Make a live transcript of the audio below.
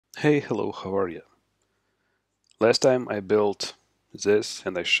Hey, hello, how are you? Last time I built this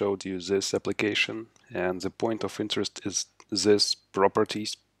and I showed you this application, and the point of interest is this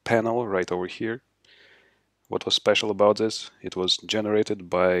properties panel right over here. What was special about this? It was generated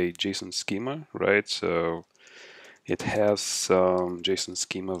by JsonSchema, right? So it has some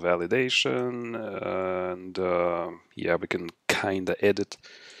JsonSchema validation, and yeah, we can kind of edit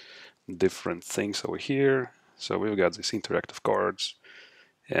different things over here. So we've got these interactive cards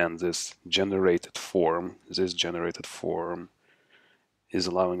and this generated form. This generated form is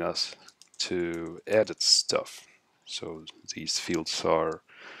allowing us to edit stuff. So these fields are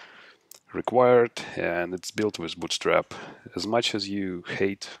required and it's built with Bootstrap. As much as you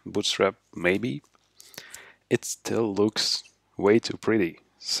hate Bootstrap, maybe, it still looks way too pretty.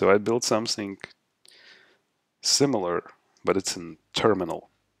 So I built something similar, but it's in terminal.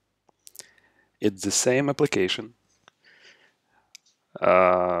 It's the same application.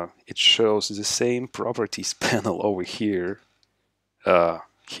 It shows the same properties panel over here,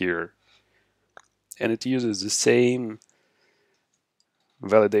 here, and it uses the same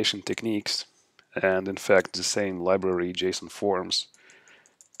validation techniques and in fact the same library JsonForms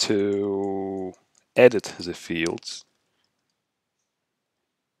to edit the fields,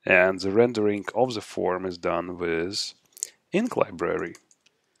 and the rendering of the form is done with Ink library.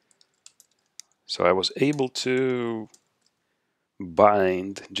 So I was able to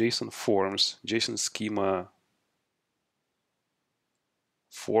bind JsonForms, JsonSchema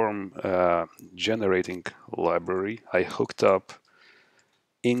form generating library. I hooked up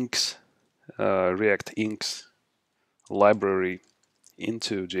Ink's React Ink's library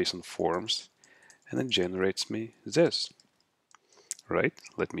into JsonForms, and it generates me this. Right,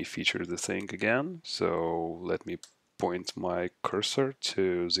 let me feature the thing again. So let me point my cursor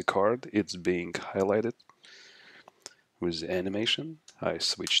to the card. It's being highlighted with the animation. I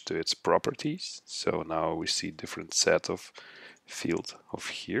switch to its properties. So now we see different set of fields of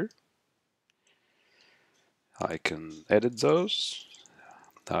here. I can edit those.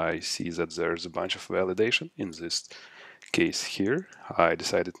 I see that there's a bunch of validation. In this case here, I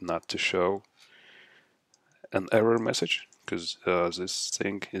decided not to show an error message because this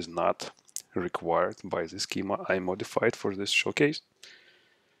thing is not required by the schema I modified for this showcase.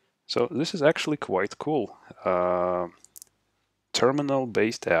 So this is actually quite cool.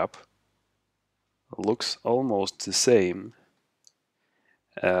 Terminal-based app looks almost the same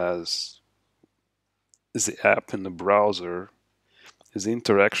as the app in the browser. The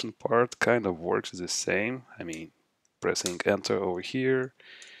interaction part kind of works the same. I mean, pressing enter over here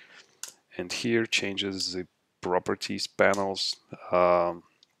and here changes the properties panels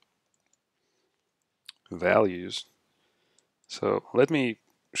values. So let me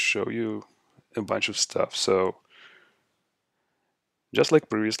show you a bunch of stuff. So just like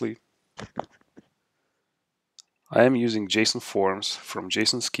previously, I am using JsonForms from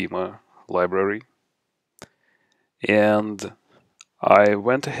JsonSchema library, and I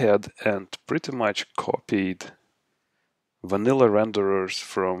went ahead and pretty much copied vanilla renderers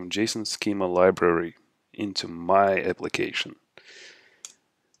from JsonSchema library into my application.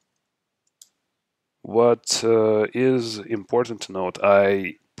 What is important to note,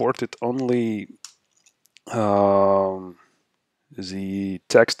 I ported only the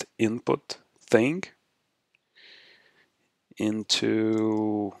text input thing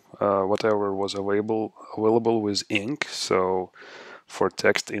into whatever was available with Ink. So for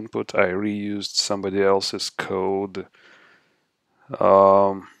text input, I reused somebody else's code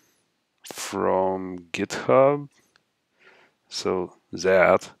from GitHub. So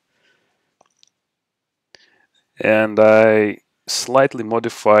that, and I slightly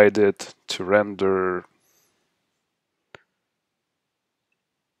modified it to render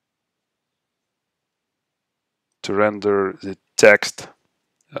the text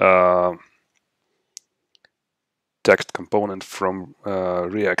text component from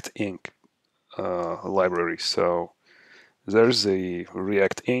React Ink library. So there's a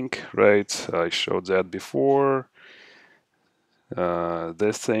React Ink, right? I showed that before.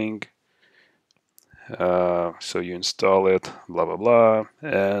 This thing. So you install it, blah blah blah,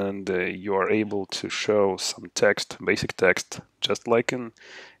 and you are able to show some text, basic text, just like an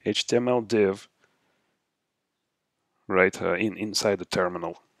HTML div, right? Inside the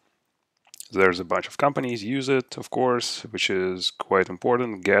terminal. There's a bunch of companies use it, of course, which is quite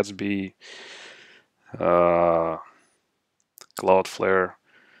important. Gatsby, Cloudflare,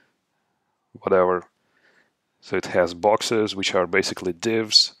 whatever. So it has boxes, which are basically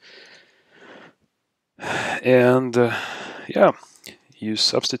divs. And yeah, you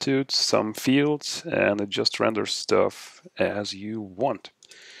substitute some fields and it just renders stuff as you want.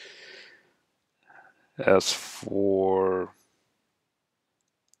 As for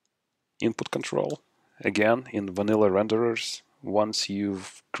input control, again, in vanilla renderers, once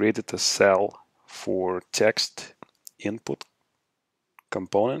you've created a cell for text input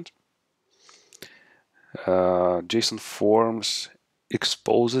component, JsonForms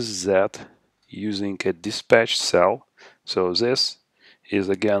exposes that using a dispatch cell. So this is,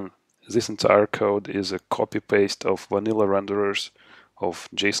 again, this entire code is a copy-paste of vanilla renderers of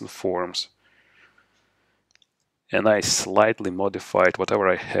JsonForms. And I slightly modified whatever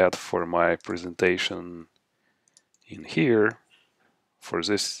I had for my presentation in here for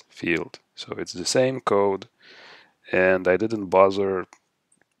this field. So it's the same code, and I didn't bother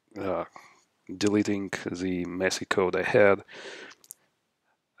deleting the messy code I had.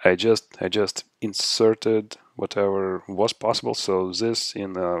 I just inserted whatever was possible. So this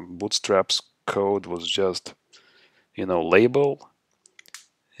in Bootstrap's code was just, label,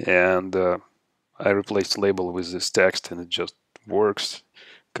 and I replaced label with this text, and it just works.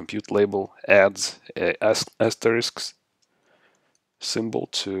 Compute label adds a asterisk symbol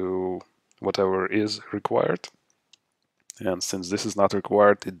to whatever is required, and since this is not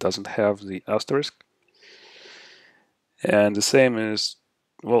required, it doesn't have the asterisk. And the same is,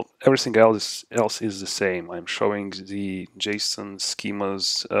 well, everything else is the same. I'm showing the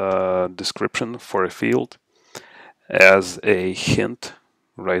JsonSchema's description for a field as a hint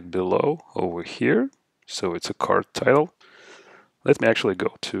right below over here. So it's a card title. Let me actually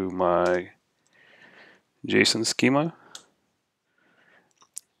go to my JsonSchema.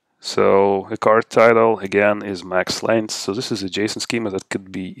 So a card title, again, is max length. So this is a JSON schema that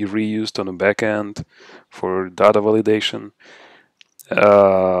could be reused on the backend for data validation.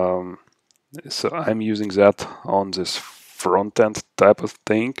 So I'm using that on this front-end type of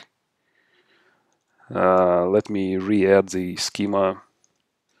thing. Let me re-add the schema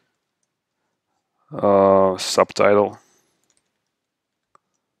subtitle.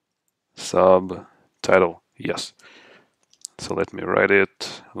 Yes. So let me write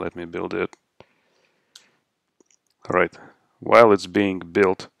it, let me build it. All right, while it's being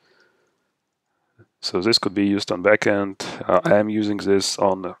built, so this could be used on backend. I am using this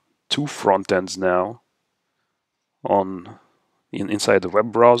on two front ends now, inside the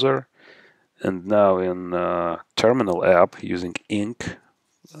web browser, and now in terminal app using Ink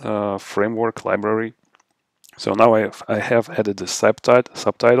framework library. So now I have added the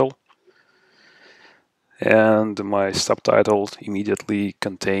subtitle, and my subtitle immediately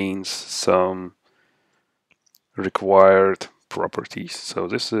contains some required properties. So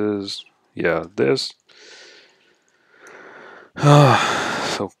this is, this.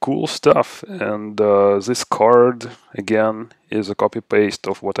 So cool stuff. And this card, again, is a copy paste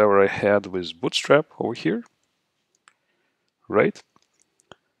of whatever I had with Bootstrap over here, right?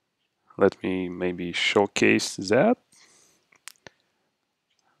 Let me maybe showcase that.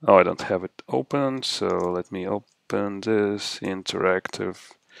 Oh, I don't have it open, so let me open this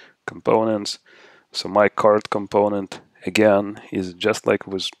interactive components. So my card component, again, is just like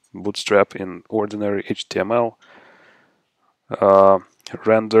with Bootstrap in ordinary HTML,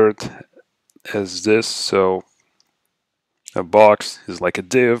 rendered as this. So a box is like a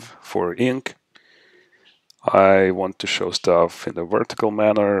div for ink. I want to show stuff in a vertical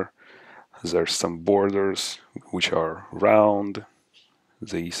manner. There's some borders which are round.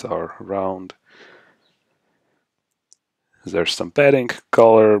 These are round. There's some padding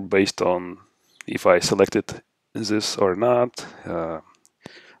color based on if I selected this or not.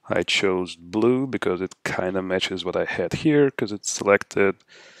 I chose blue because it kind of matches what I had here because it's selected.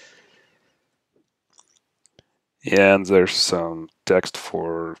 And there's some text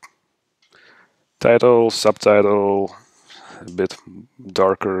for title, subtitle, a bit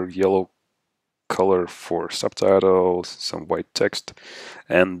darker yellow color for subtitles, some white text,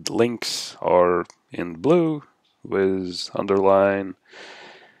 and links are in blue with underline.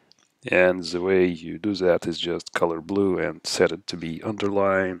 And the way you do that is just color blue and set it to be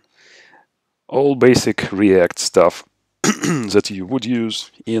underline. All basic React stuff that you would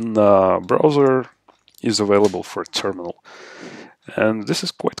use in a browser is available for terminal. And this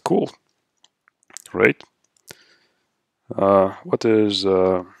is quite cool, right? What is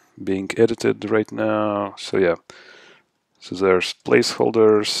being edited right now? So yeah, so there's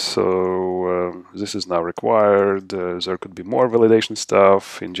placeholders. So this is now required. There could be more validation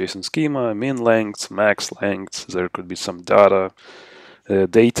stuff in JsonSchema, min length, max length. There could be some data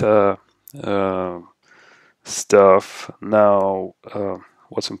stuff. Now,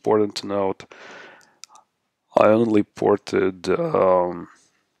 what's important to note, I only ported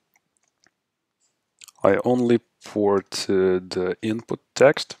input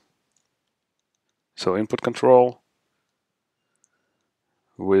text. So input control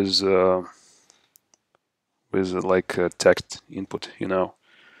with like a text input, you know.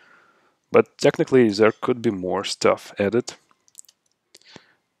 But technically there could be more stuff added.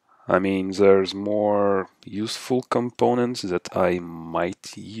 I mean, there's more useful components that I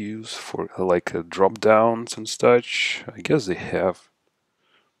might use for like drop downs and such. I guess they have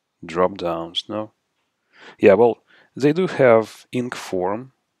drop downs, no? Yeah, well, they do have ink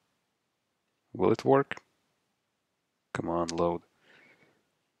form. Will it work? Come on, load.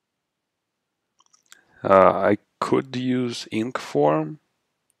 I could use ink form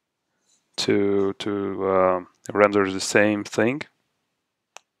to render the same thing.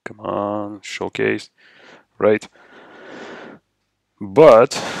 Come on, showcase, right?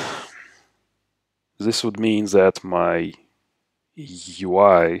 But this would mean that my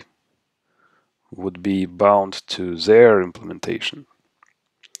UI would be bound to their implementation.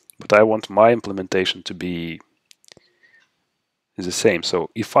 But I want my implementation to be the same. So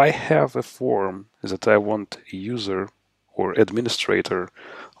if I have a form that I want a user or administrator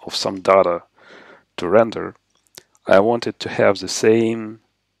of some data to render, I want it to have the same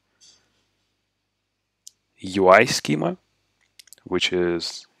UI schema, which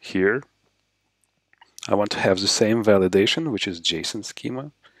is here. I want to have the same validation, which is JSON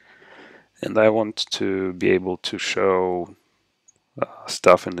schema. And I want to be able to show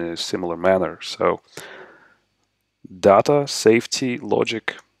stuff in a similar manner. So data, safety,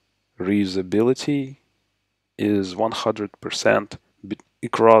 logic, reusability is 100%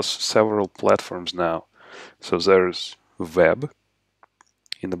 across several platforms now. So there's web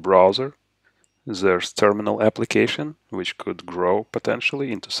in the browser, there's terminal application, which could grow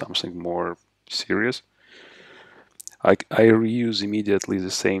potentially into something more serious. I reuse immediately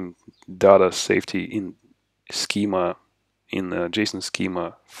the same data safety in schema, in JSON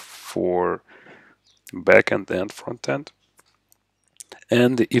schema for backend and frontend.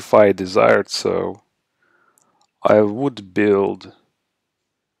 And if I desired so, I would build,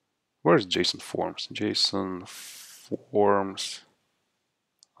 where's JsonForms? JsonForms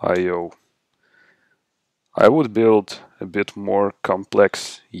IO. I would build a bit more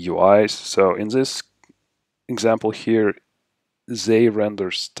complex UIs. So in this example here, they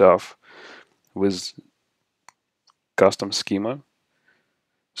render stuff with custom schema.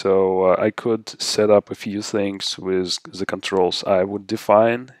 So I could set up a few things with the controls I would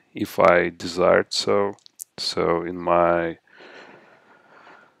define if I desired so. So in my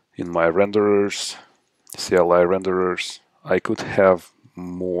renderers, CLI renderers, I could have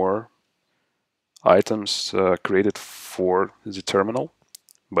more items created for the terminal.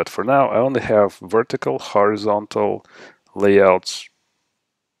 But for now, I only have vertical, horizontal layouts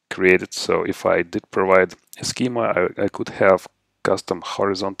created. So if I did provide a schema, I could have custom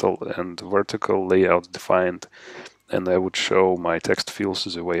horizontal and vertical layouts defined, and I would show my text fields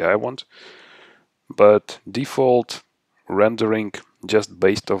the way I want. But default rendering just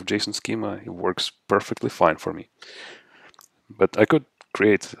based off JSON schema, it works perfectly fine for me. But I could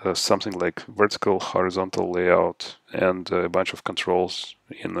create something like vertical, horizontal layout and a bunch of controls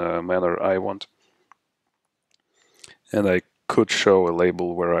in a manner I want. And I could show a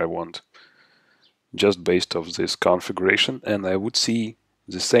label where I want just based off this configuration, and I would see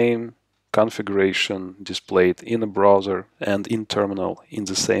the same configuration displayed in a browser and in terminal in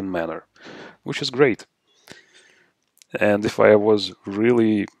the same manner, which is great. And if I was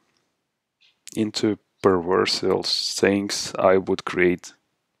really into perversial things, I would create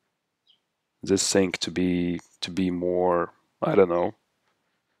this thing to be more, I don't know,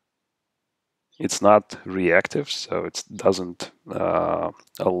 it's not reactive, so it doesn't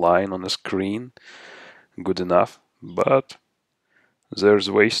align on the screen good enough, but there's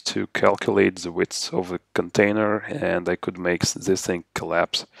ways to calculate the width of a container, and I could make this thing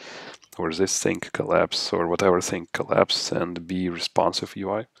collapse, or this thing collapse, or whatever thing collapse and be responsive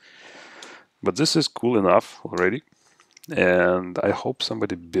UI. But this is cool enough already, and I hope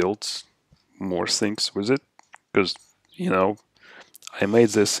somebody builds more things with it, because, you know, I made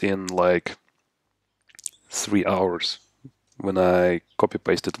this in like 3 hours when I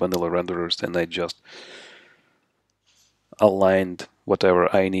copy-pasted vanilla renderers and I just aligned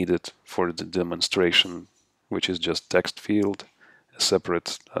whatever I needed for the demonstration, which is just text field, a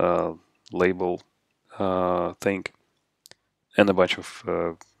separate label thing, and a bunch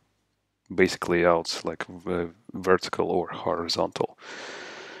of basic layouts like vertical or horizontal.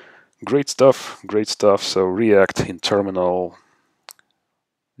 Great stuff, great stuff. So React in terminal,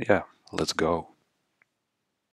 yeah, let's go.